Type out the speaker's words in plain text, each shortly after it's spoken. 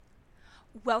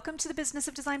Welcome to the Business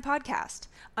of Design podcast.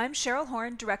 I'm Cheryl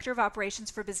Horn, Director of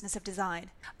Operations for Business of Design.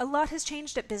 A lot has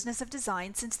changed at Business of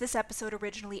Design since this episode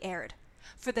originally aired.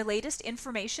 For the latest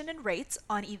information and rates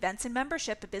on events and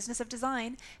membership at Business of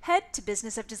Design, head to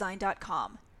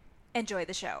businessofdesign.com. Enjoy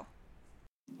the show.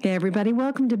 Hey everybody,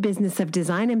 welcome to Business of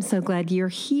Design. I'm so glad you're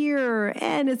here,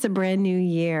 and it's a brand new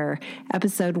year,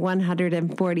 episode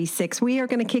 146. We are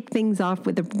going to kick things off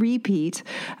with a repeat,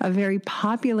 a very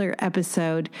popular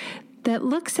episode that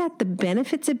looks at the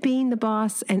benefits of being the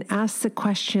boss and asks the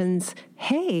questions,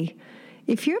 hey,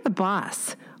 if you're the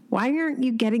boss, why aren't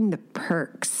you getting the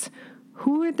perks?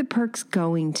 Who are the perks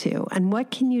going to? And what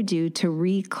can you do to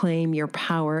reclaim your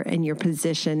power and your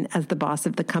position as the boss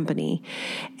of the company?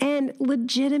 And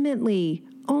legitimately,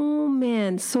 oh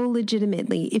man, so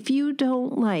legitimately, if you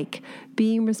don't like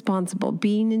being responsible,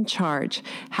 being in charge,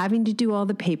 having to do all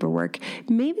the paperwork,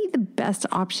 maybe the best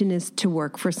option is to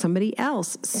work for somebody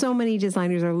else. So many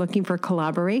designers are looking for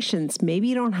collaborations. Maybe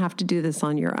you don't have to do this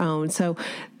on your own. So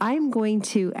I'm going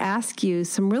to ask you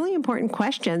some really important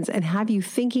questions and have you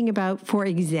thinking about, for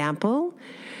example,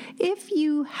 if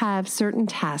you have certain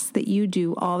tasks that you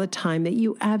do all the time that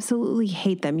you absolutely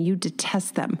hate them, you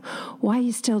detest them, why are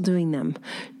you still doing them?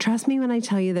 Trust me when I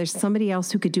tell you there's somebody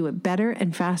else who could do it better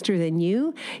and faster than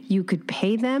you. You could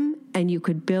pay them and you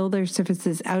could bill their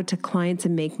services out to clients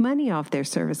and make money off their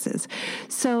services.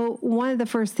 So one of the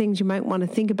first things you might want to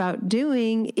think about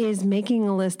doing is making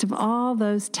a list of all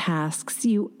those tasks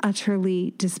you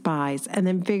utterly despise and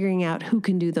then figuring out who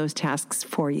can do those tasks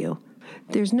for you.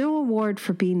 There's no award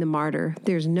for being the martyr.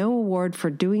 There's no award for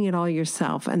doing it all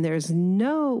yourself. And there's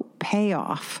no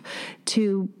payoff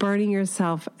to burning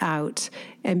yourself out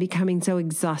and becoming so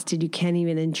exhausted you can't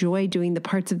even enjoy doing the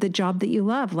parts of the job that you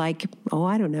love, like,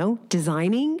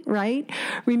 designing, right?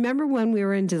 Remember when we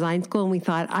were in design school and we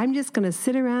thought, I'm just going to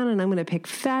sit around and I'm going to pick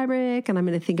fabric and I'm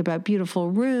going to think about beautiful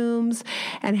rooms.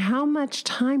 And how much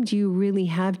time do you really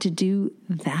have to do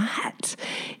that?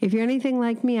 If you're anything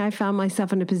like me, I found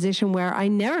myself in a position where I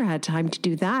never had time to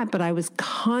do that, but I was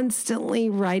constantly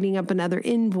writing up another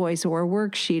invoice or a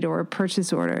worksheet or a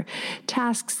purchase order,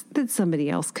 tasks that somebody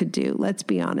else could do. Let's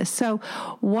be honest. So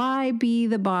why be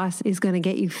the boss is going to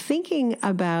get you thinking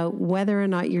about whether or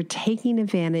not you're taking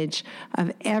advantage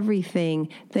of everything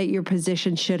that your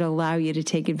position should allow you to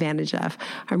take advantage of.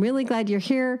 I'm really glad you're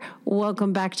here.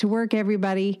 Welcome back to work,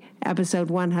 everybody. Episode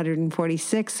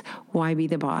 146, Why Be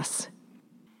the Boss?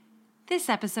 This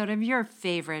episode of your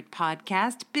favorite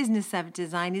podcast, Business of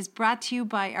Design, is brought to you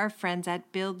by our friends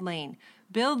at BuildLane.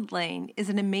 BuildLane is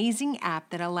an amazing app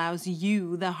that allows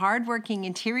you, the hardworking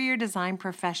interior design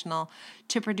professional,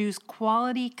 to produce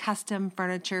quality custom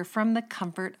furniture from the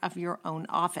comfort of your own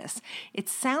office. It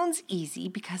sounds easy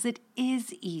because it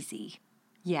is easy.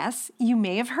 Yes, you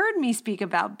may have heard me speak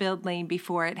about BuildLane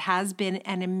before. It has been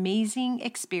an amazing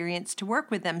experience to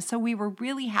work with them, so we were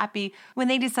really happy when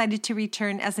they decided to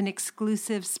return as an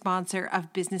exclusive sponsor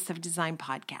of Business of Design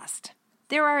podcast.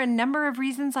 There are a number of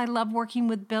reasons I love working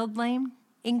with BuildLane,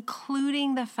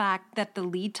 including the fact that the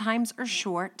lead times are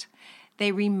short,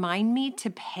 they remind me to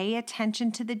pay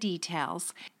attention to the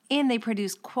details, and they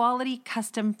produce quality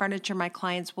custom furniture my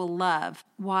clients will love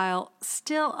while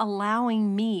still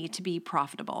allowing me to be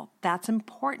profitable. That's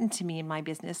important to me in my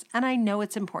business, and I know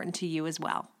it's important to you as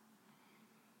well.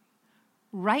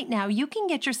 Right now, you can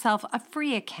get yourself a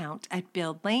free account at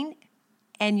BuildLane,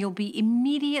 and you'll be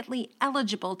immediately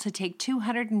eligible to take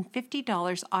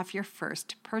 $250 off your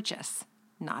first purchase.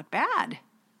 Not bad.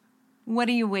 What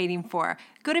are you waiting for?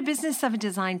 Go to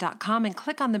businessofdesign.com and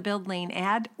click on the BuildLane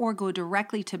ad, or go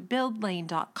directly to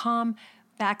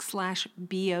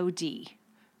buildlane.com/BOD.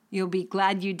 You'll be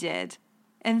glad you did.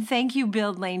 And thank you,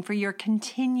 BuildLane, for your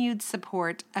continued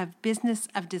support of Business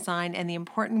of Design and the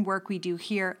important work we do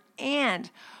here,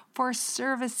 and for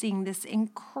servicing this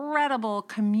incredible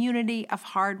community of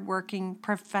hardworking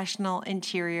professional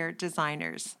interior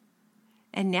designers.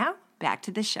 And now, back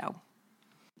to the show.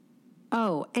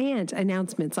 Oh, and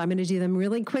announcements. I'm going to do them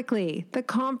really quickly. The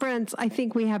conference, I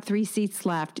think we have 3 seats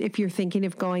left. If you're thinking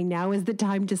of going, now is the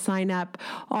time to sign up.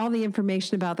 All the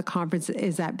information about the conference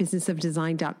is at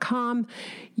businessofdesign.com.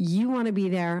 You want to be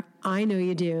there. I know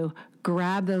you do.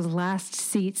 Grab those last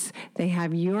seats. They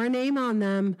have your name on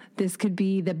them. This could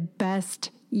be the best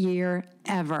year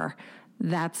ever.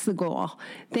 That's the goal.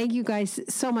 Thank you guys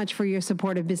so much for your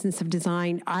support of Business of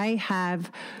Design. I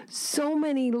have so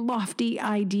many lofty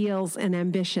ideals and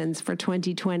ambitions for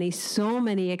 2020, so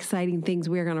many exciting things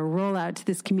we're going to roll out to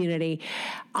this community.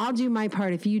 I'll do my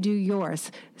part if you do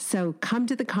yours. So come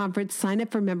to the conference, sign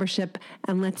up for membership,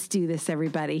 and let's do this,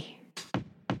 everybody.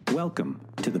 Welcome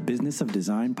to the Business of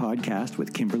Design podcast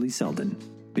with Kimberly Selden.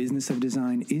 Business of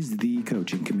Design is the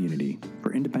coaching community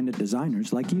for independent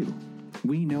designers like you.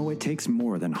 We know it takes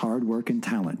more than hard work and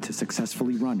talent to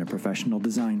successfully run a professional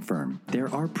design firm.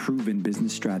 There are proven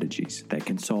business strategies that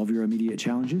can solve your immediate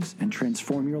challenges and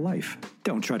transform your life.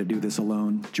 Don't try to do this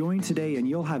alone. Join today and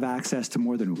you'll have access to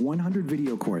more than 100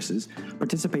 video courses,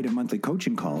 participate in monthly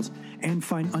coaching calls, and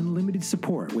find unlimited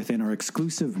support within our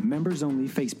exclusive members-only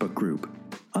Facebook group.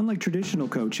 Unlike traditional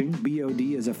coaching, BOD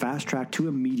is a fast track to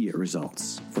immediate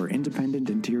results for independent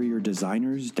interior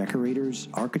designers, decorators,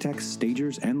 architects,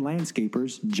 stagers, and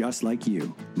landscapers just like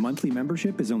you. Monthly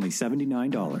membership is only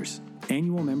 $79.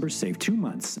 Annual members save 2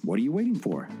 months. What are you waiting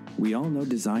for? We all know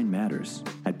design matters.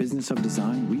 At Business of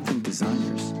Design, we think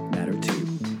designers matter too.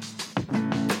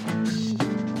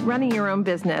 Running your own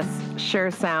business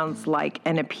sure sounds like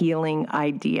an appealing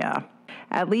idea.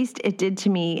 At least it did to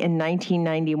me in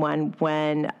 1991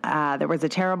 when there was a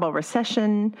terrible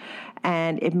recession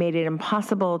and it made it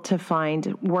impossible to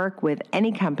find work with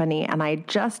any company. And I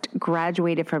just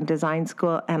graduated from design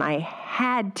school and I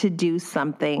had to do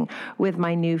something with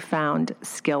my newfound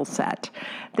skill set.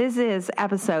 This is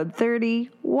episode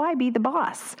 30, Why Be the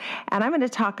Boss? And I'm going to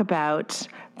talk about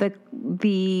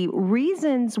the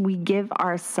reasons we give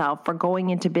ourselves for going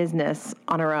into business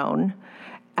on our own.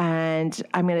 And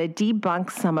I'm going to debunk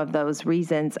some of those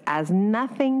reasons as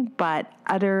nothing but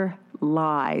utter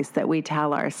lies that we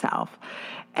tell ourselves.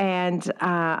 And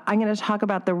I'm going to talk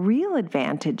about the real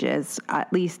advantages,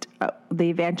 at least the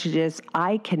advantages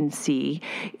I can see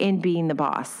in being the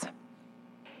boss.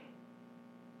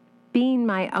 Being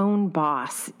my own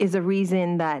boss is a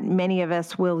reason that many of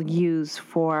us will use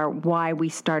for why we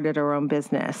started our own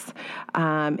business.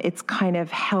 It's kind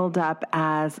of held up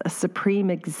as a supreme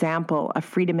example of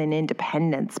freedom and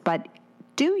independence, but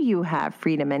do you have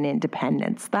freedom and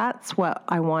independence? That's what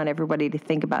I want everybody to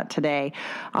think about today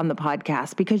on the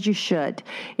podcast, because you should.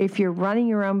 If you're running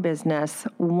your own business,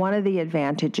 one of the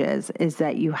advantages is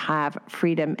that you have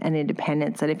freedom and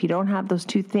independence. And if you don't have those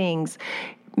two things,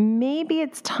 maybe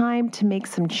it's time to make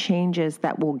some changes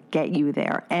that will get you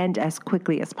there and as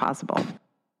quickly as possible.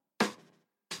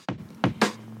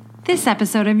 This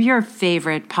episode of your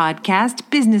favorite podcast,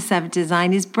 Business of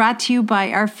Design, is brought to you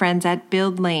by our friends at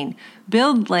BuildLane.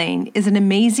 BuildLane is an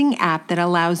amazing app that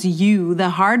allows you,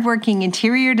 the hardworking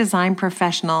interior design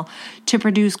professional, to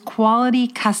produce quality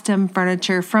custom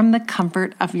furniture from the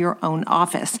comfort of your own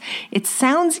office. It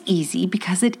sounds easy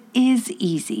because it is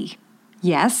easy.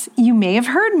 Yes, you may have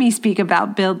heard me speak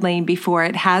about BuildLane before.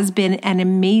 It has been an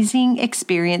amazing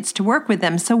experience to work with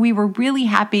them, so we were really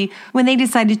happy when they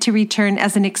decided to return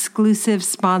as an exclusive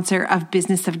sponsor of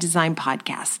Business of Design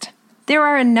podcast. There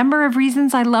are a number of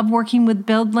reasons I love working with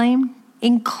BuildLane,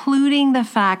 including the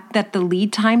fact that the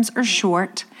lead times are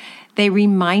short. They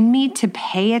remind me to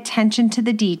pay attention to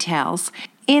the details,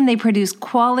 and they produce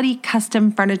quality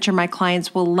custom furniture my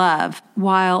clients will love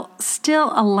while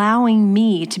still allowing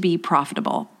me to be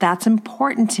profitable. That's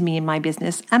important to me in my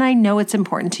business, and I know it's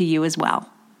important to you as well.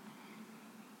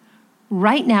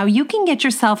 Right now, you can get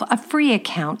yourself a free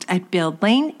account at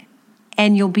BuildLane,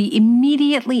 and you'll be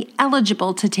immediately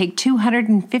eligible to take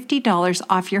 $250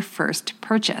 off your first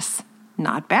purchase.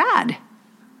 Not bad.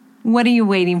 What are you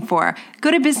waiting for?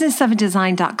 Go to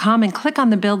businessofdesign.com and click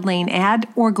on the BuildLane ad,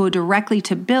 or go directly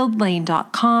to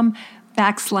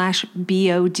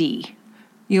buildlane.com/BOD.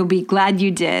 You'll be glad you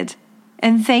did.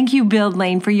 And thank you,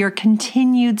 BuildLane, for your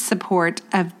continued support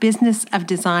of Business of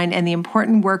Design and the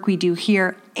important work we do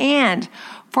here, and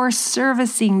for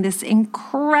servicing this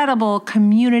incredible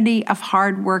community of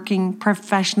hardworking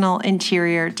professional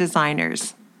interior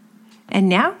designers. And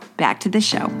now, back to the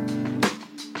show.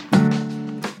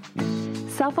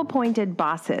 Self-appointed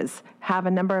bosses have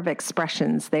a number of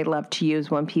expressions they love to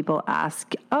use when people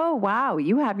ask, "Oh, wow,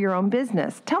 you have your own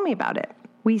business. Tell me about it."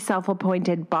 We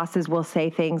self-appointed bosses will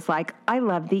say things like, "I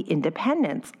love the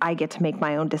independence. I get to make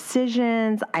my own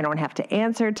decisions. I don't have to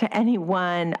answer to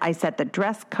anyone. I set the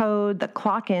dress code, the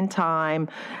clock-in time.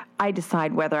 I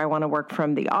decide whether I want to work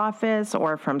from the office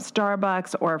or from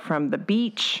Starbucks or from the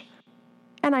beach.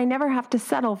 And I never have to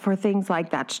settle for things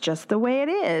like that's just the way it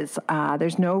is.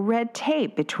 There's no red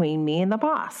tape between me and the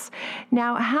boss."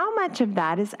 Now, how much of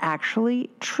that is actually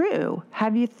true?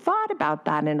 Have you thought about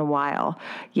that in a while?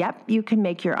 Yep, you can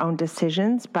make your own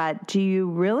decisions, but do you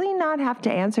really not have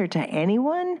to answer to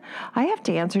anyone? I have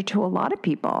to answer to a lot of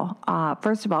people.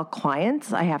 First of all,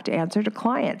 clients. I have to answer to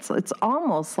clients. It's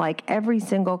almost like every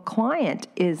single client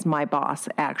is my boss,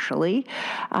 actually.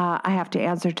 I have to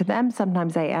answer to them.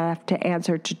 Sometimes I have to answer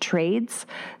answer to trades.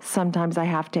 Sometimes I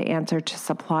have to answer to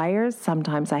suppliers.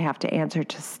 Sometimes I have to answer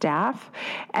to staff.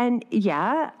 And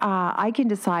I can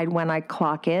decide when I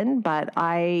clock in, but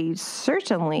I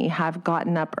certainly have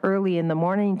gotten up early in the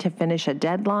morning to finish a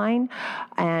deadline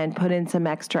and put in some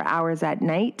extra hours at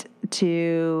night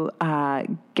to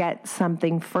get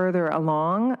something further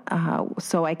along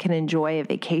so I can enjoy a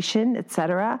vacation,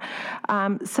 etc.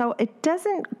 So it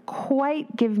doesn't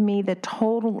quite give me the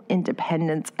total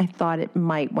independence I thought it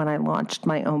might when I launched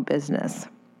my own business.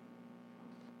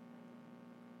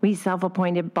 We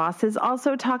self-appointed bosses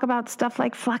also talk about stuff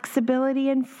like flexibility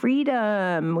and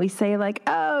freedom. We say like,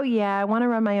 oh yeah, I want to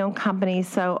run my own company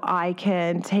so I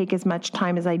can take as much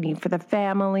time as I need for the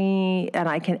family, and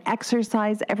I can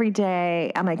exercise every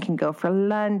day, and I can go for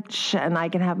lunch, and I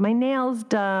can have my nails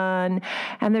done.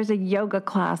 And there's a yoga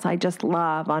class I just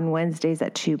love on Wednesdays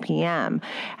at 2 p.m.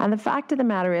 And the fact of the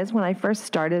matter is, when I first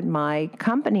started my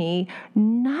company,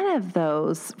 none of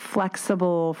those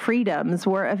flexible freedoms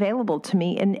were available to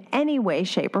me in any way,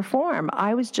 shape, or form.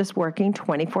 I was just working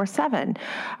 24/7.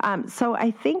 So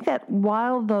I think that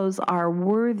while those are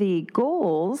worthy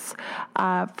goals,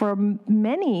 for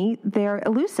many, they're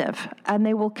elusive, and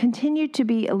they will continue to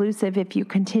be elusive if you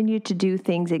continue to do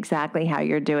things exactly how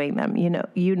you're doing them.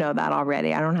 You know that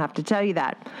already. I don't have to tell you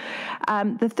that.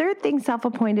 The third thing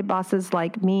self-appointed bosses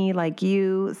like me, like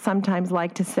you, sometimes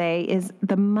like to say is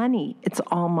the money. It's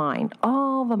all mine.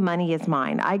 All the money is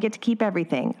mine. I get to keep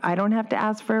everything. I don't have to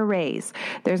ask for a raise.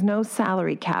 There's no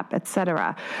salary cap,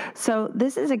 etc. So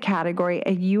this is a category,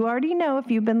 you already know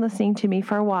if you've been listening to me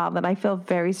for a while, that I feel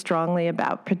very strongly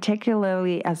about,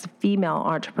 particularly as female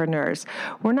entrepreneurs.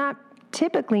 We're not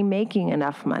typically making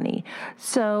enough money.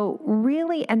 So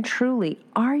really and truly,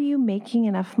 are you making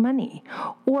enough money?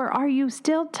 Or are you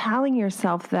still telling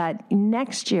yourself that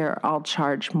next year I'll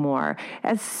charge more?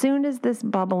 As soon as this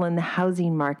bubble in the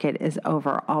housing market is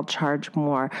over, I'll charge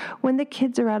more. When the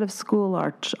kids are out of school,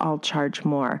 I'll charge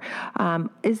more.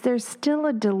 Is there still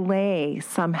a delay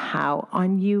somehow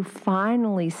on you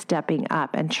finally stepping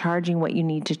up and charging what you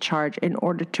need to charge in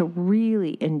order to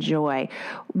really enjoy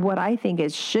what I think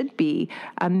should be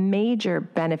a major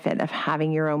benefit of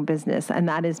having your own business, and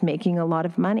that is making a lot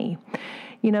of money?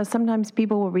 Sometimes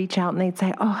people will reach out and they'd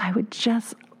say, oh, I would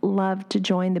just love to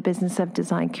join the Business of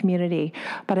Design community,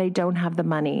 but I don't have the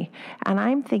money. And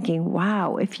I'm thinking,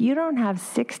 wow, if you don't have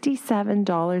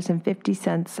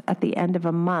 $67.50 at the end of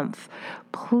a month,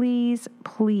 please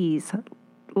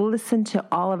listen to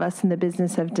all of us in the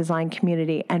Business of Design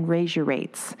community and raise your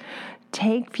rates.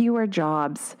 Take fewer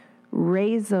jobs,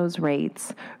 raise those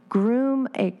rates, groom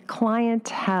a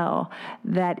clientele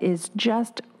that is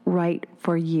just right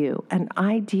for you, an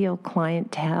ideal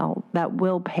clientele that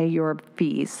will pay your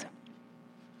fees.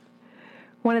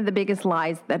 One of the biggest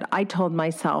lies that I told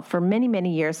myself for many,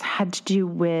 many years had to do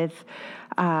with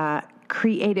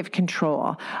creative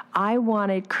control. I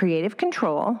wanted creative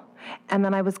control, and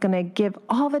then I was going to give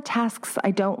all the tasks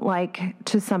I don't like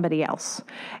to somebody else.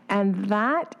 And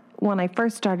that, when I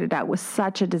first started out, was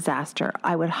such a disaster.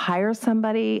 I would hire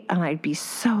somebody and I'd be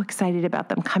so excited about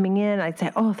them coming in. I'd say,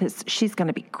 oh, she's going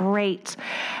to be great.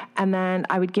 And then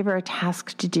I would give her a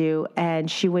task to do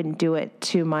and she wouldn't do it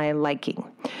to my liking.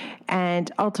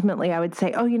 And ultimately I would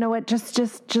say, oh, you know what?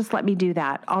 Just let me do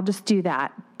that. I'll just do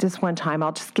that this one time.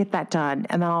 I'll just get that done,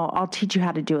 and then I'll teach you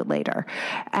how to do it later.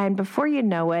 And before you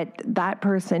know it, that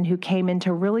person who came in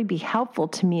to really be helpful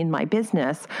to me in my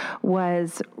business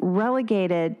was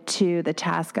relegated to the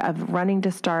task of running to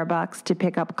Starbucks to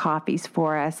pick up coffees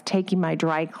for us, taking my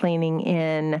dry cleaning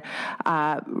in,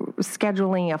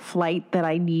 scheduling a flight that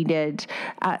I needed.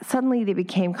 Suddenly they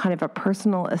became kind of a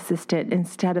personal assistant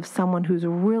instead of someone who's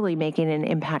really making an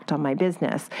impact on my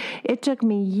business. It took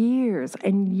me years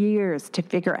and years to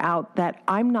figure out that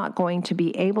I'm not going to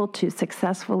be able to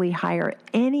successfully hire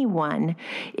anyone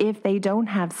if they don't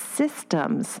have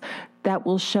systems that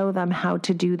will show them how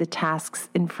to do the tasks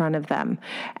in front of them.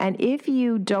 And if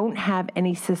you don't have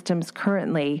any systems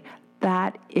currently,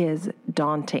 that is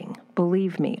daunting.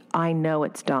 Believe me, I know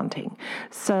it's daunting.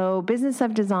 So Business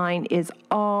of Design is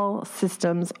all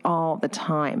systems all the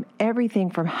time. Everything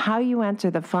from how you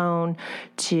answer the phone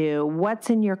to what's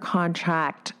in your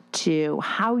contract, to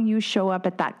how you show up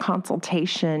at that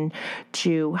consultation,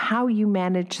 to how you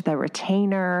manage the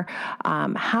retainer,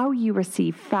 how you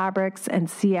receive fabrics and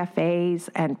CFAs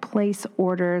and place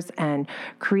orders and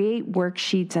create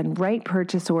worksheets and write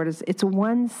purchase orders. It's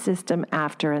one system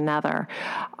after another.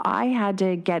 I had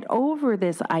to get over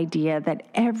this idea that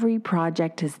every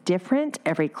project is different,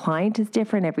 every client is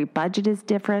different, every budget is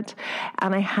different,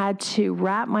 and I had to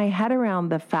wrap my head around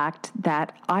the fact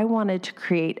that I wanted to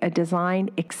create a design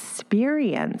experience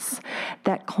experience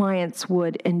that clients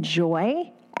would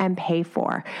enjoy and pay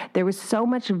for. There was so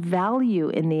much value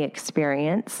in the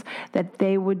experience that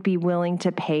they would be willing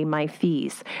to pay my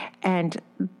fees. And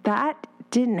that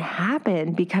didn't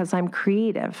happen because I'm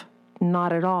creative.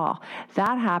 Not at all.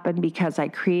 That happened because I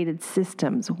created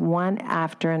systems one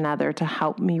after another to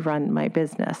help me run my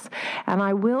business. And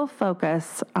I will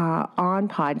focus on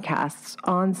podcasts,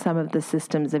 on some of the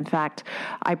systems. In fact,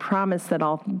 I promise that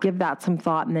I'll give that some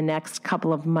thought in the next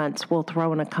couple of months. We'll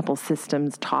throw in a couple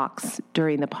systems talks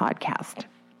during the podcast.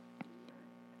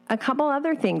 A couple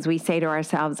other things we say to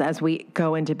ourselves as we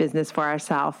go into business for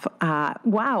ourselves.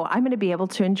 Wow, I'm going to be able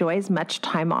to enjoy as much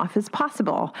time off as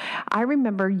possible. I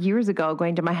remember years ago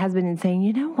going to my husband and saying,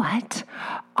 you know what?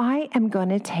 I am going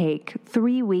to take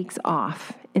 3 weeks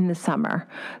off in the summer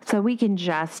so we can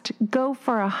just go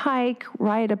for a hike,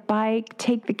 ride a bike,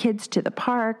 take the kids to the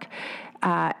park.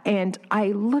 And I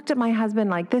looked at my husband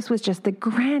like this was just the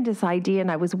grandest idea,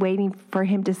 and I was waiting for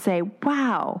him to say,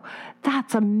 wow,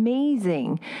 that's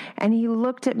amazing. And he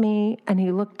looked at me, and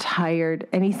he looked tired,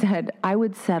 and he said, I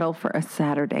would settle for a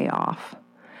Saturday off.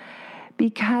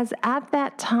 Because at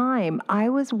that time, I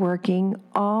was working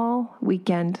all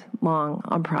weekend long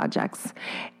on projects.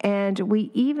 And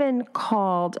we even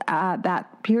called that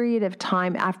period of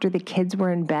time after the kids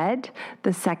were in bed,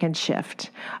 the second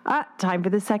shift. Time for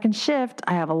the second shift.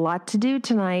 I have a lot to do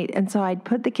tonight. And so I'd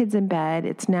put the kids in bed.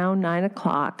 It's now 9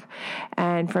 o'clock.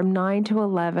 And from 9 to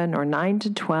 11 or 9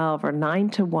 to 12 or 9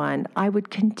 to 1, I would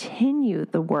continue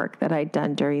the work that I'd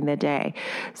done during the day.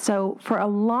 So for a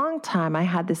long time, I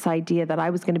had this idea that I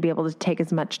was going to be able to take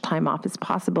as much time off as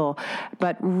possible.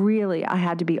 But really, I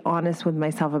had to be honest with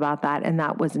myself about that, and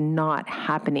that was not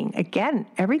happening. Again,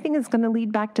 everything is going to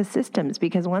lead back to systems,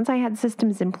 because once I had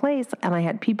systems in place and I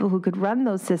had people who could run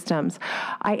those systems,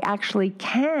 I actually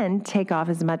can take off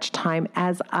as much time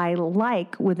as I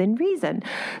like within reason.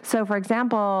 So, for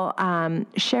example,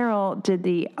 Cheryl did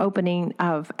the opening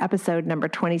of episode number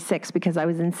 26 because I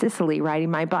was in Sicily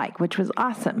riding my bike, which was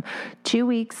awesome. 2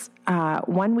 weeks,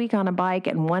 1 week on a bike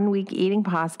and 1 week eating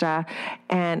pasta,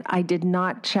 and I did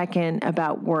not check in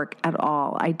about work at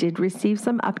all. I did receive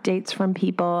some updates from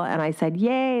people, and I said,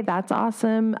 yay, that's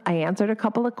awesome. I answered a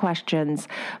couple of questions,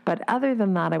 but other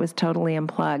than that, I was totally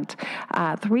unplugged.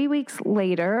 3 weeks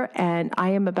later, and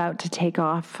I am about to take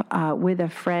off with a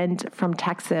friend from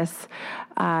Texas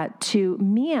to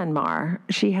Myanmar.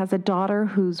 She has a daughter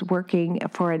who's working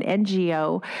for an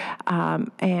NGO,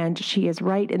 and she is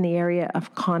right in the area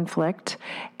of conflict,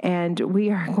 and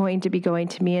we are going to be going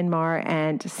to Myanmar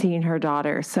and seeing her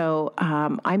daughter. So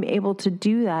I'm able to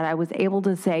do that. I was able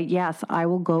to say, yes, I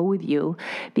will go with you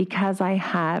because I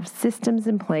have systems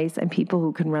in place and people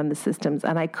who can run the systems,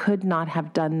 and I could not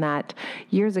have done that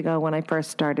years ago when I first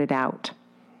started out.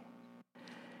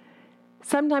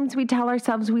 Sometimes we tell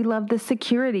ourselves we love the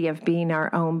security of being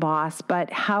our own boss,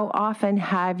 but how often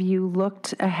have you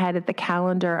looked ahead at the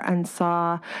calendar and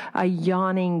saw a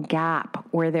yawning gap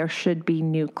where there should be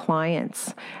new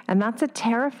clients? And that's a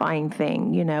terrifying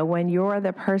thing, you know, when you're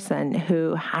the person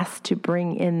who has to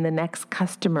bring in the next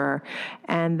customer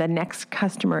and the next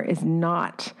customer is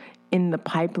not in the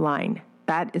pipeline.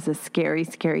 That is a scary,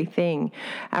 scary thing.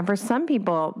 And for some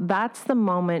people, that's the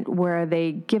moment where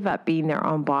they give up being their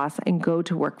own boss and go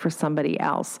to work for somebody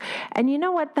else. And you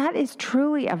know what? That is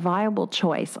truly a viable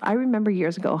choice. I remember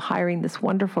years ago hiring this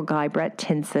wonderful guy, Brett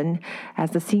Tinson,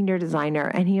 as the senior designer,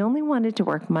 and he only wanted to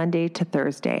work Monday to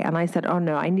Thursday. And I said, oh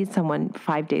no, I need someone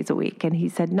 5 days a week. And he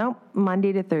said, nope,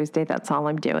 Monday to Thursday, that's all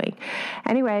I'm doing.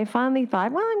 Anyway, I finally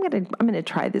thought, well, I'm going to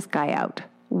try this guy out.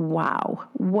 Wow,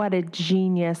 what a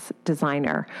genius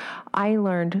designer. I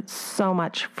learned so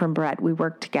much from Brett. We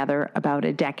worked together about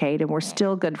a decade and we're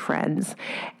still good friends.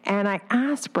 And I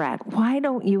asked Brett, why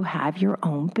don't you have your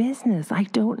own business? I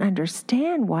don't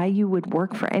understand why you would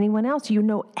work for anyone else. You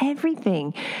know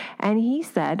everything. And he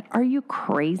said, are you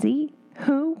crazy?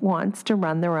 Who wants to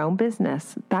run their own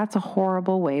business? That's a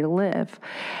horrible way to live.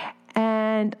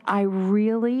 And I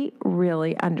really,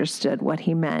 really understood what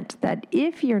he meant, that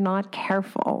if you're not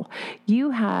careful,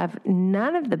 you have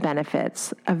none of the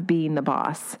benefits of being the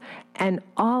boss and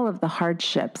all of the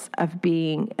hardships of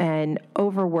being an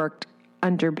overworked,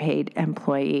 underpaid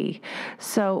employee.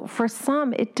 So for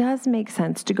some, it does make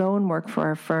sense to go and work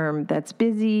for a firm that's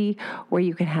busy, where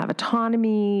you can have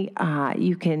autonomy,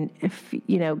 you can,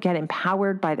 get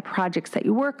empowered by the projects that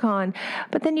you work on,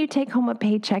 but then you take home a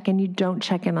paycheck and you don't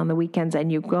check in on the weekends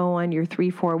and you go on your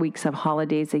 3-4 weeks of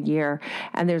holidays a year,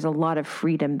 and there's a lot of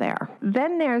freedom there.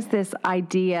 Then there's this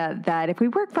idea that if we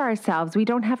work for ourselves, we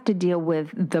don't have to deal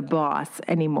with the boss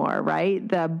anymore, right?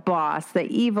 The boss, the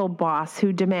evil boss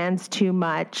who demands too too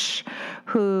much,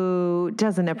 who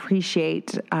doesn't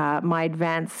appreciate my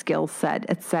advanced skill set,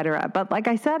 etc. But like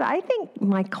I said, I think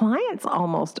my clients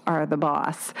almost are the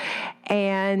boss.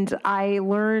 And I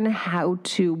learn how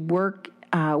to work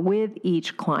with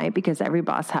each client, because every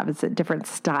boss has a different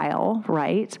style,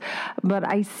 right? But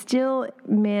I still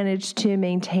manage to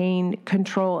maintain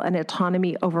control and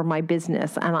autonomy over my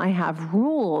business, and I have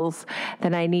rules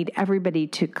that I need everybody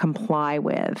to comply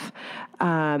with.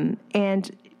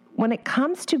 And when it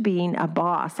comes to being a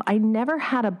boss, I never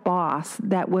had a boss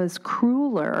that was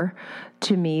crueler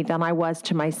to me than I was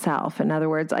to myself. In other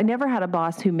words, I never had a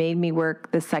boss who made me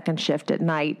work the second shift at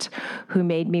night, who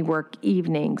made me work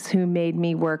evenings, who made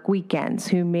me work weekends,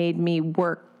 who made me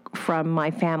work from my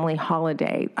family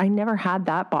holiday. I never had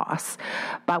that boss.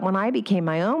 But when I became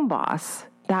my own boss,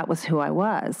 that was who I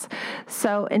was.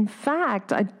 So in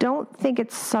fact, I don't think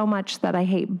it's so much that I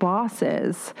hate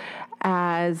bosses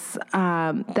as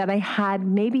that I had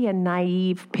maybe a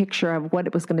naive picture of what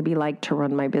it was going to be like to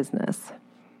run my business.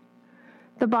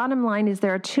 The bottom line is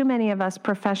there are too many of us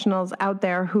professionals out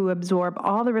there who absorb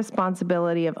all the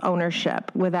responsibility of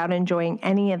ownership without enjoying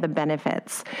any of the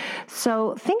benefits.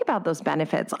 So think about those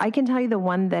benefits. I can tell you the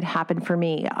one that happened for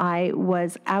me. I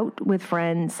was out with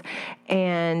friends,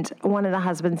 and one of the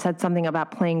husbands said something about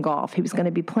playing golf. He was going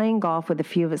to be playing golf with a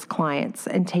few of his clients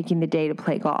and taking the day to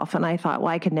play golf. And I thought, well,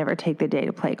 I could never take the day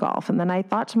to play golf. And then I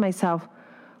thought to myself,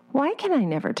 why can I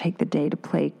never take the day to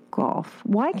play golf?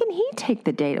 Why can he take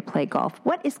the day to play golf?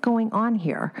 What is going on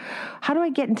here? How do I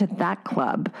get into that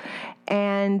club?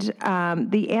 And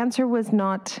the answer was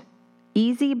not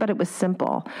easy, but it was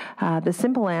simple. The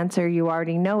simple answer, you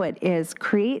already know it, is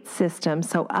create systems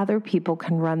so other people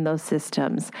can run those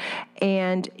systems.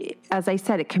 And as I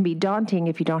said, it can be daunting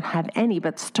if you don't have any,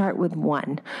 but start with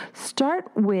one. Start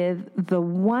with the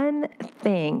one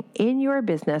thing in your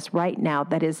business right now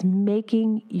that is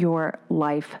making your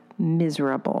life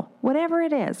miserable, whatever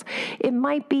it is. It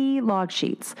might be log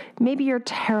sheets. Maybe you're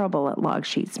terrible at log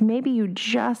sheets. Maybe you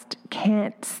just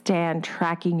can't stand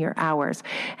tracking your hours,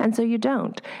 and so you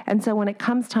don't. And so when it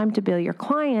comes time to bill your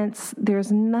clients,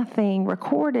 there's nothing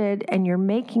recorded, and you're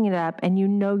making it up, and you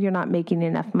know you're not making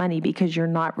enough money because you're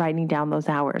not writing down those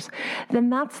hours. Then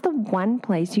that's the one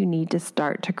place you need to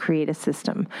start to create a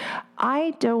system.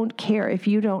 I don't care if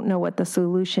you don't know what the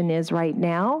solution is right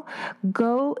now.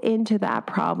 Go into that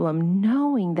problem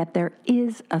knowing that there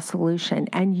is a solution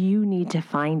and you need to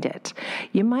find it.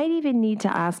 You might even need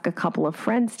to ask a couple of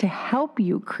friends to help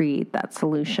you create that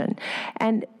solution.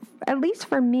 And at least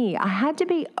for me, I had to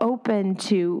be open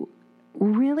to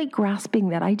really grasping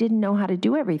that I didn't know how to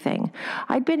do everything.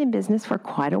 I'd been in business for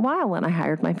quite a while when I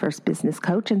hired my first business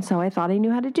coach, and so I thought I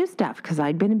knew how to do stuff because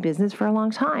I'd been in business for a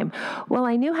long time. Well,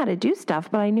 I knew how to do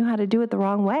stuff, but I knew how to do it the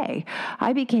wrong way.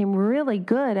 I became really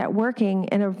good at working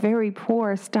in a very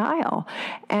poor style,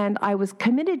 and I was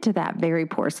committed to that very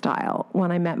poor style when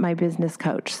I met my business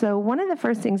coach. So one of the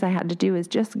first things I had to do is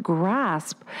just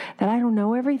grasp that I don't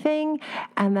know everything,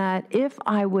 and that if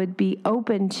I would be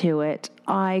open to it,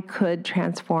 I could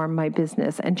transform my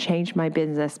business and change my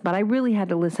business, but I really had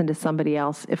to listen to somebody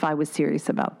else if I was serious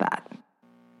about that.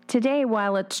 Today,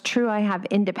 while it's true I have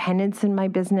independence in my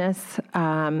business,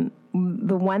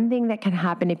 the one thing that can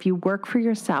happen if you work for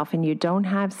yourself and you don't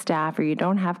have staff or you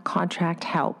don't have contract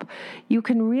help, you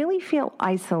can really feel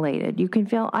isolated. You can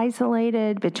feel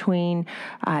isolated between,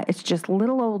 it's just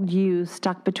little old you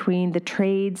stuck between the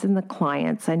trades and the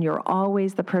clients, and you're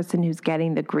always the person who's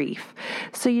getting the grief.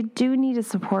 So you do need a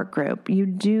support group. You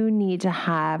do need to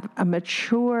have a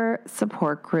mature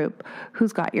support group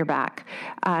who's got your back.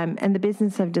 And the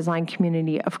Business of Design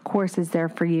community, of course, is there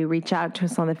for you. Reach out to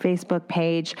us on the Facebook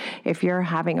page. If you're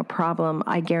having a problem,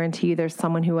 I guarantee you there's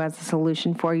someone who has a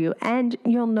solution for you, and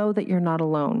you'll know that you're not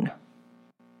alone.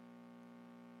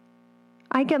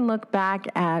 I can look back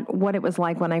at what it was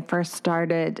like when I first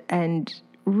started, and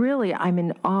really I'm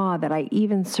in awe that I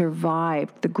even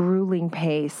survived the grueling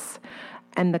pace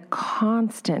and the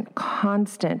constant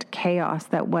chaos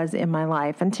that was in my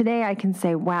life. And today I can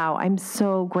say, wow, I'm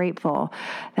so grateful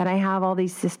that I have all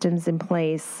these systems in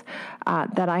place,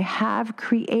 that I have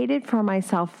created for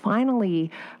myself finally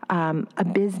a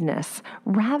business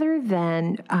rather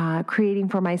than creating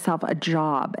for myself a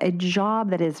job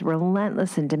that is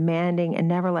relentless and demanding and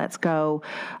never lets go.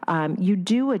 You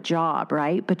do a job,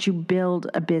 right? But you build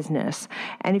a business.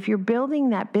 And if you're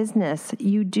building that business,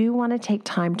 you do want to take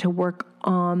time to work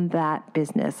on that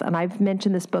business. And I've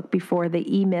mentioned this book before,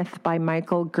 The E-Myth by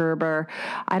Michael Gerber.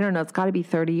 I don't know, it's got to be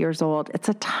 30 years old. It's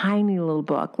a tiny little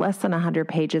book, less than 100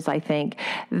 pages, I think.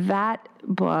 That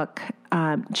book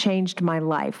changed my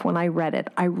life. When I read it,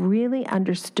 I really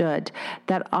understood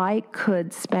that I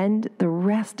could spend the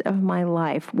rest of my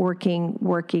life working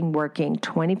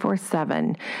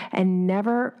 24/7 and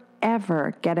never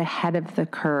ever get ahead of the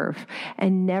curve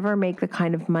and never make the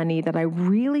kind of money that I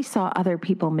really saw other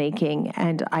people making.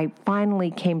 And I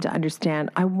finally came to understand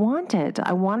I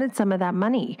wanted some of that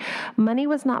money. Money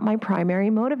was not my primary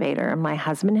motivator. My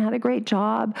husband had a great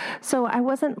job, so I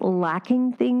wasn't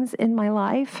lacking things in my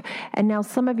life. And now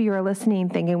some of you are listening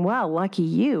thinking, well, lucky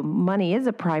you, money is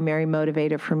a primary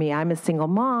motivator for me. I'm a single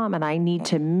mom and I need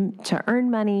to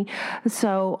earn money.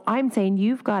 So I'm saying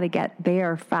you've got to get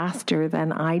there faster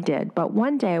than I did. But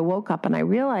one day I woke up and I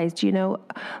realized,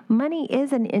 money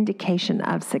is an indication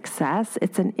of success.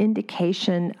 It's an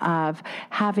indication of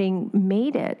having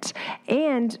made it.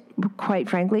 And quite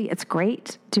frankly, it's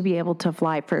great to be able to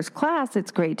fly first class.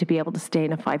 It's great to be able to stay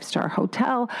in a 5-star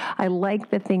hotel. I like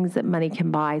the things that money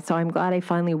can buy. So I'm glad I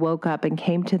finally woke up and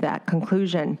came to that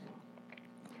conclusion.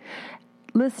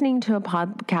 Listening to a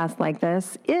podcast like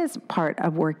this is part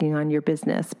of working on your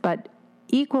business, but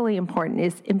equally important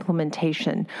is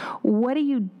implementation. What do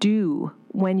you do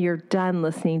when you're done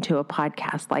listening to a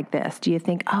podcast like this? Do you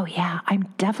think, oh yeah, I'm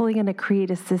definitely going to create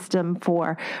a system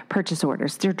for purchase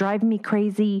orders. They're driving me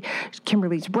crazy.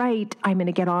 Kimberly's right. I'm going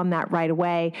to get on that right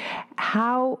away.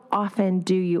 How often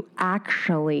do you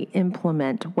actually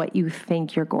implement what you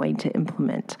think you're going to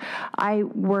implement? I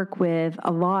work with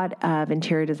a lot of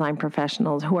interior design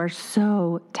professionals who are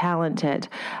so talented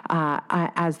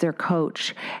as their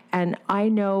coach. And I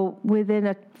know within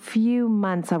a few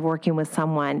months of working with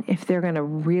someone if they're going to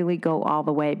really go all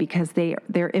the way because they're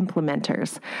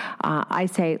implementers. I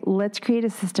say, let's create a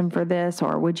system for this,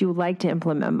 or would you like to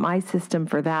implement my system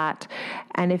for that?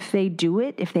 And if they do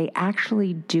it, if they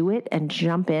actually do it and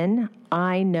jump in,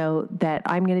 I know that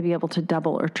I'm going to be able to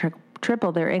double or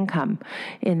triple their income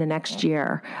in the next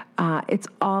year. It's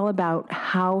all about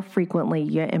how frequently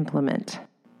you implement.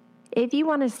 If you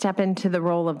want to step into the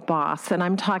role of boss, and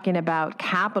I'm talking about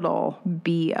capital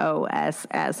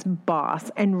BOSS,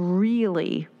 boss, and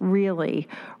really, really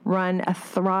run a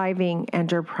thriving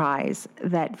enterprise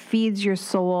that feeds your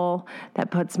soul,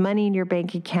 that puts money in your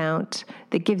bank account,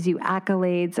 that gives you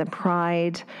accolades and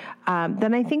pride,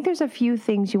 then I think there's a few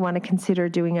things you want to consider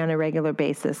doing on a regular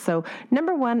basis. So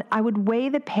number one, I would weigh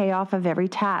the payoff of every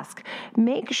task.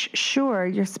 Make sure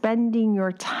you're spending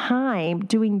your time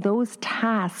doing those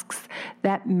tasks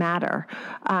that matter.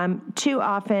 Too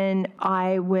often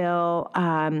I will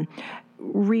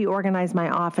reorganize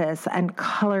my office and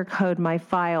color code my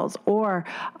files, or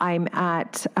I'm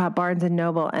at Barnes &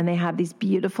 Noble and they have these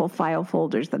beautiful file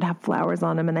folders that have flowers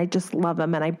on them and I just love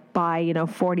them, and I buy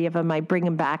 40 of them, I bring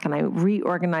them back and I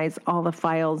reorganize all the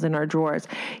files in our drawers.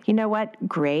 You know what?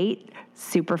 Great,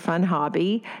 super fun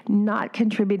hobby, not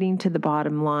contributing to the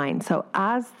bottom line. So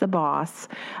as the boss,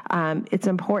 it's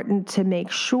important to make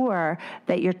sure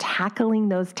that you're tackling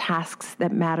those tasks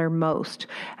that matter most,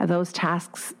 those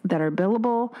tasks that are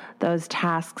billable, those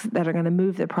tasks that are going to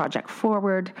move the project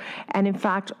forward. And in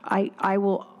fact, I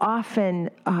will often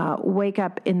wake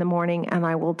up in the morning and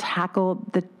I will tackle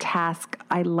the task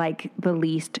I like the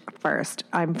least first.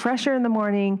 I'm fresher in the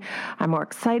morning. I'm more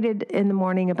excited in the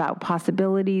morning about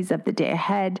possibilities of the day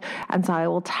ahead. And so I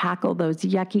will tackle those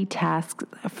yucky tasks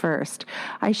first.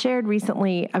 I shared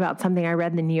recently about something I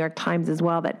read in the New York Times as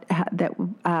well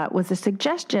that was a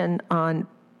suggestion on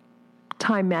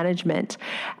time management.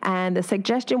 And the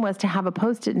suggestion was to have a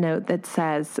Post-it note that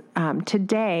says,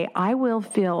 today I will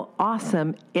feel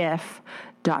awesome if ...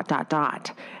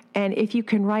 And if you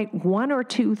can write one or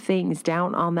two things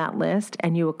down on that list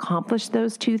and you accomplish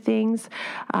those two things,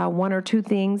 one or two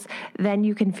things, then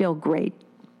you can feel great.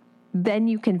 Then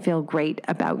you can feel great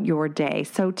about your day.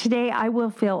 So today I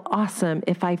will feel awesome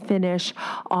if I finish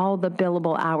all the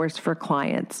billable hours for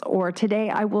clients. Or today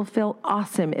I will feel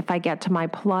awesome if I get to my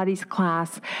Pilates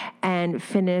class and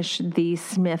finish the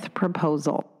Smith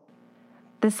proposal.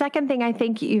 The second thing I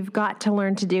think you've got to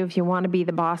learn to do if you want to be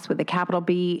the boss with a capital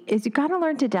B is you've got to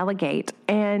learn to delegate.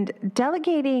 And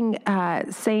delegating,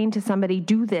 saying to somebody,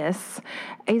 do this,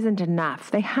 isn't enough.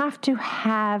 They have to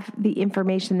have the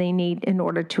information they need in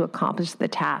order to accomplish the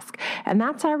task. And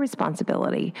that's our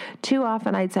responsibility. Too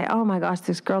often I'd say, oh my gosh,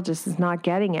 this girl just is not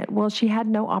getting it. Well, she had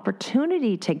no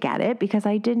opportunity to get it because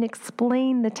I didn't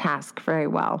explain the task very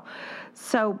well.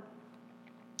 So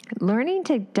learning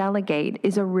to delegate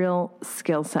is a real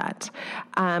skill set.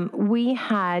 We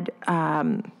had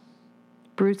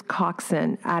Bruce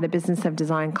Coxon at a Business of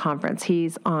Design conference.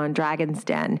 He's on Dragon's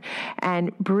Den.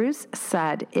 And Bruce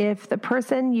said, if the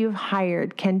person you've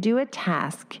hired can do a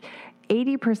task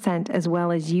 80% as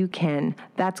well as you can,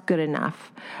 that's good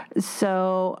enough.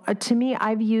 So to me,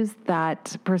 I've used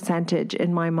that percentage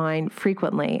in my mind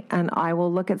frequently, and I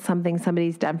will look at something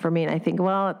somebody's done for me and I think,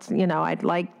 well, it's, I'd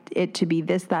like it to be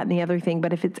this, that, and the other thing.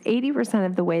 But if it's 80%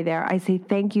 of the way there, I say,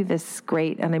 thank you, this is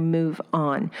great, and I move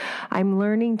on. I'm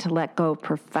learning to let go of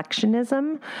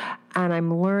perfectionism, and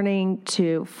I'm learning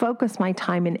to focus my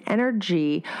time and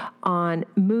energy on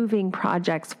moving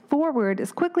projects forward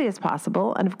as quickly as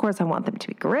possible. And of course, I want them to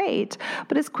be great,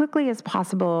 but as quickly as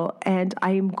possible. And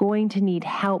I'm going to need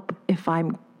help if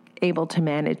I'm able to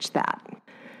manage that.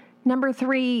 Number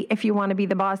 3, if you want to be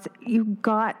the boss, you've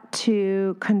got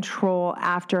to control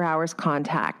after-hours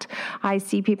contact. I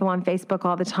see people on Facebook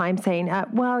all the time saying, a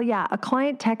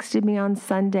client texted me on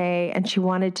Sunday and she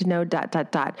wanted to know ...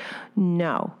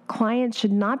 No, clients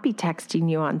should not be texting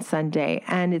you on Sunday,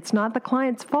 and it's not the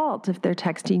client's fault if they're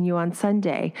texting you on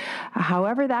Sunday.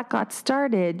 However that got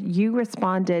started, you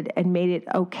responded and made it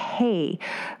okay.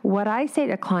 What I say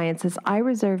to clients is I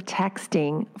reserve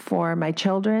texting for my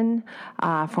children,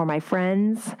 for my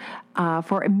friends,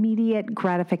 for immediate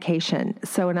gratification.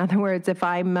 So in other words, if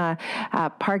I'm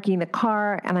parking the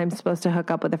car and I'm supposed to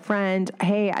hook up with a friend,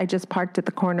 hey, I just parked at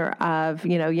the corner of,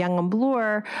 Yonge and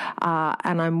Bloor,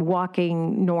 and I'm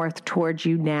walking north towards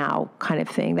you now, kind of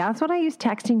thing. That's what I use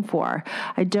texting for.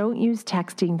 I don't use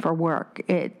texting for work.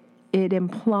 It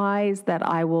implies that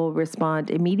I will respond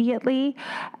immediately,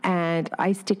 and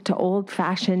I stick to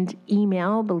old-fashioned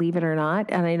email, believe it or not,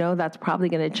 and I know that's probably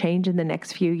going to change in the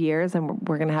next few years, and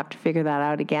we're going to have to figure that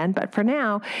out again, but for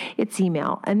now, it's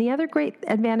email. And the other great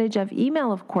advantage of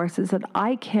email, of course, is that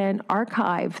I can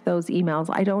archive those emails.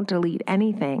 I don't delete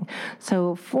anything.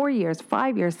 So 4 years,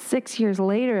 5 years, 6 years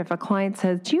later, if a client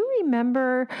says, do you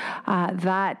remember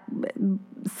that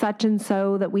such and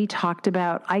so that we talked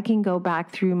about, I can go back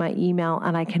through my email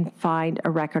and I can find a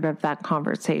record of that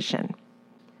conversation.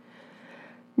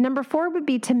 Number 4 would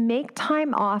be to make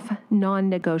time off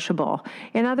non-negotiable.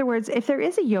 In other words, if there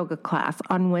is a yoga class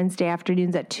on Wednesday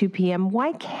afternoons at 2 p.m.,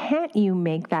 why can't you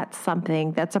make that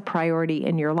something that's a priority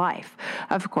in your life?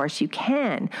 Of course you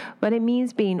can, but it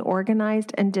means being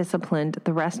organized and disciplined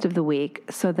the rest of the week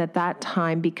so that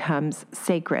time becomes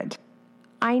sacred.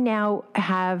 I now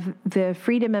have the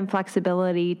freedom and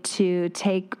flexibility to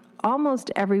take almost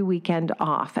every weekend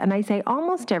off. And I say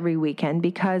almost every weekend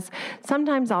because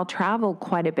sometimes I'll travel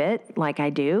quite a bit, like I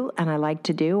do, and I like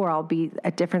to do, or I'll be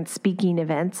at different speaking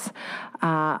events,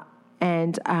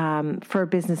 and for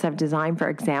Business of Design, for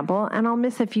example, and I'll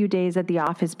miss a few days at the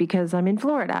office because I'm in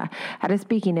Florida at a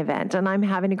speaking event, and I'm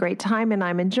having a great time, and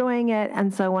I'm enjoying it,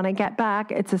 and so when I get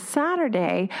back, it's a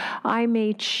Saturday, I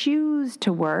may choose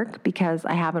to work because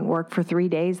I haven't worked for 3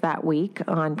 days that week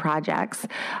on projects,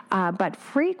 but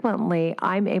frequently,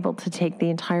 I'm able to take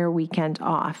the entire weekend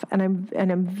off, and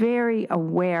I'm very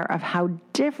aware of how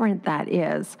different that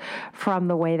is from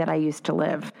the way that I used to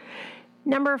live.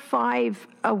 Number 5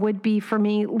 would be for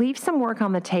me, leave some work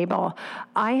on the table.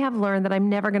 I have learned that I'm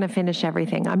never going to finish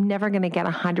everything. I'm never going to get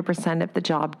 100% of the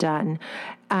job done.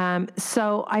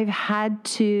 So I've had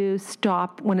to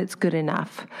stop when it's good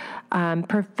enough.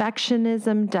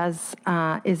 Perfectionism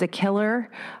is a killer.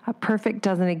 Perfect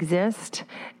doesn't exist.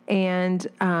 And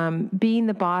being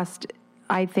the boss,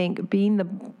 I think, being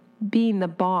the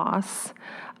boss,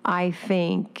 I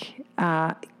think,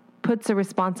 puts a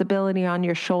responsibility on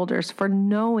your shoulders for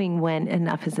knowing when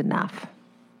enough is enough.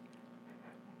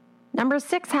 Number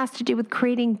 6 has to do with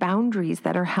creating boundaries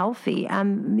that are healthy.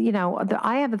 And,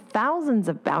 I have thousands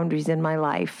of boundaries in my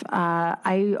life.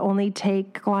 I only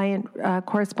take client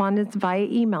correspondence via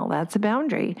email. That's a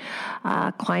boundary.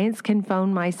 Clients can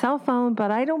phone my cell phone,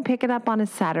 but I don't pick it up on a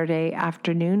Saturday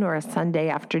afternoon or a Sunday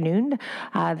afternoon.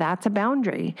 That's a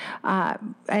boundary.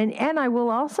 And I will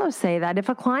also say that if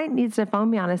a client needs to phone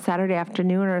me on a Saturday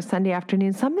afternoon or a Sunday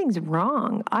afternoon, something's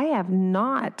wrong. I have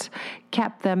not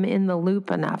kept them in the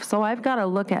loop enough. So I've got to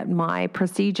look at my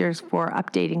procedures for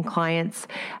updating clients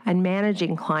and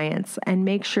managing clients and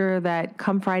make sure that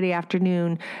come Friday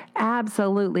afternoon,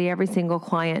 absolutely every single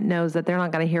client knows that they're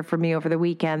not going to hear from me over the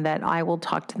weekend, that I will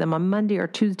talk to them on Monday or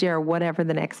Tuesday or whatever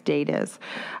the next date is.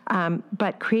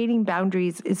 But creating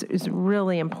boundaries is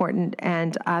really important.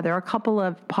 And there are a couple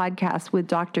of podcasts with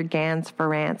Dr. Gans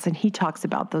Ferrance, and he talks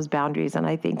about those boundaries. And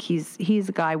I think he's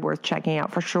a guy worth checking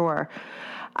out for sure.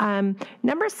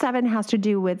 Number 7 has to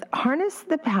do with harness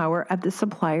the power of the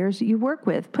suppliers you work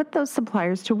with. Put those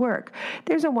suppliers to work.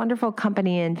 There's a wonderful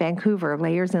company in Vancouver,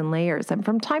 Layers and Layers. And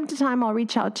from time to time, I'll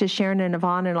reach out to Sharon and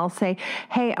Yvonne and I'll say,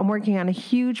 hey, I'm working on a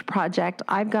huge project.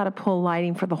 I've got to pull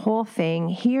lighting for the whole thing.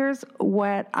 Here's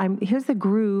the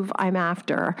groove I'm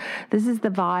after. This is the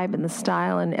vibe and the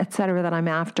style and et cetera that I'm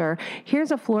after.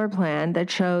 Here's a floor plan that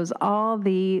shows all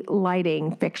the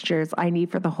lighting fixtures I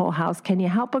need for the whole house. Can you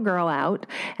help a girl out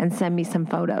and send me some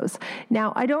photos?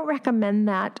 Now, I don't recommend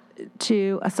that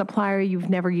to a supplier you've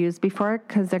never used before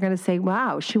because they're going to say,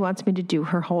 wow, she wants me to do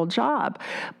her whole job.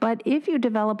 But if you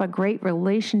develop a great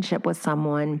relationship with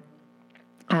someone,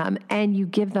 and you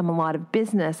give them a lot of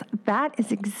business, that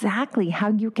is exactly how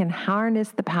you can harness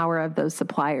the power of those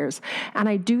suppliers. And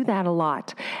I do that a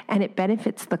lot. And it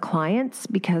benefits the clients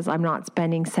because I'm not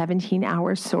spending 17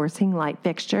 hours sourcing light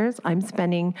fixtures. I'm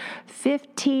spending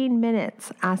 15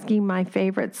 minutes asking my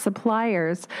favorite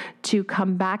suppliers to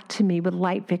come back to me with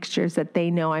light fixtures that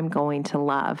they know I'm going to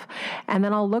love. And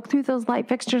then I'll look through those light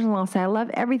fixtures and I'll say, I love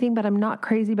everything, but I'm not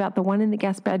crazy about the one in the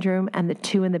guest bedroom and the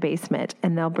 2 in the basement.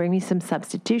 And they'll bring me some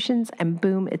substitutions and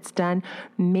boom, it's done.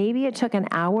 Maybe it took an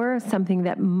hour, something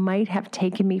that might have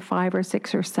taken me 5 or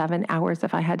 6 or 7 hours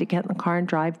if I had to get in the car and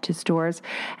drive to stores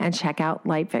and check out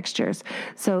light fixtures.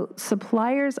 So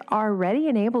suppliers are ready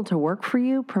and able to work for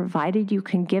you, provided you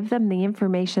can give them the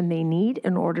information they need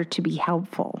in order to be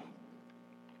helpful.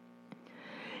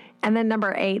 And then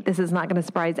number 8, this is not going to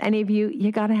surprise any of you.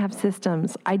 You got to have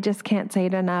systems. I just can't say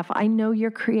it enough. I know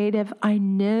you're creative. I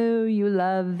know you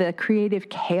love the creative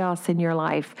chaos in your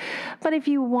life. But if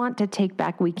you want to take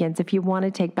back weekends, if you want to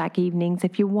take back evenings,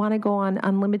 if you want to go on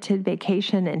unlimited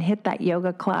vacation and hit that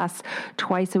yoga class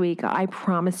twice a week, I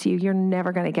promise you, you're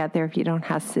never going to get there if you don't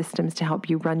have systems to help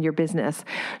you run your business.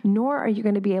 Nor are you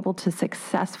going to be able to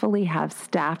successfully have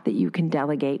staff that you can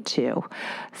delegate to.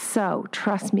 So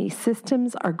trust me,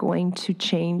 systems are going to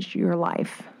change your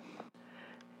life.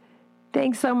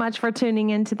 Thanks so much for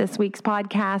tuning into this week's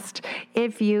podcast.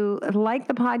 If you like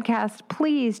the podcast,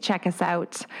 please check us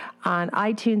out on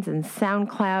iTunes and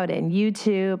SoundCloud and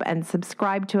YouTube and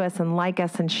subscribe to us and like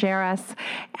us and share us.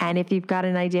 And if you've got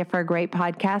an idea for a great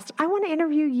podcast, I want to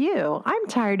interview you. I'm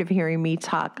tired of hearing me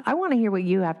talk. I want to hear what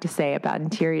you have to say about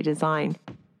interior design.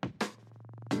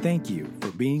 Thank you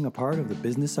for being a part of the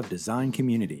Business of Design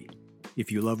community. If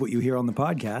you love what you hear on the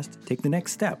podcast, take the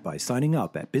next step by signing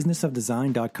up at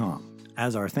businessofdesign.com.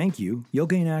 As our thank you, you'll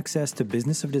gain access to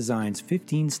Business of Design's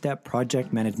 15-step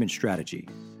project management strategy,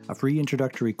 a free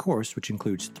introductory course which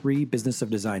includes 3 Business of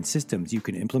Design systems you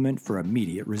can implement for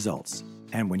immediate results.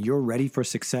 And when you're ready for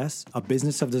success, a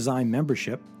Business of Design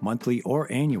membership, monthly or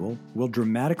annual, will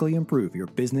dramatically improve your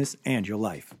business and your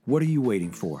life. What are you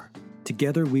waiting for?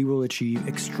 Together we will achieve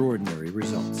extraordinary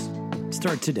results.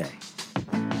 Start today.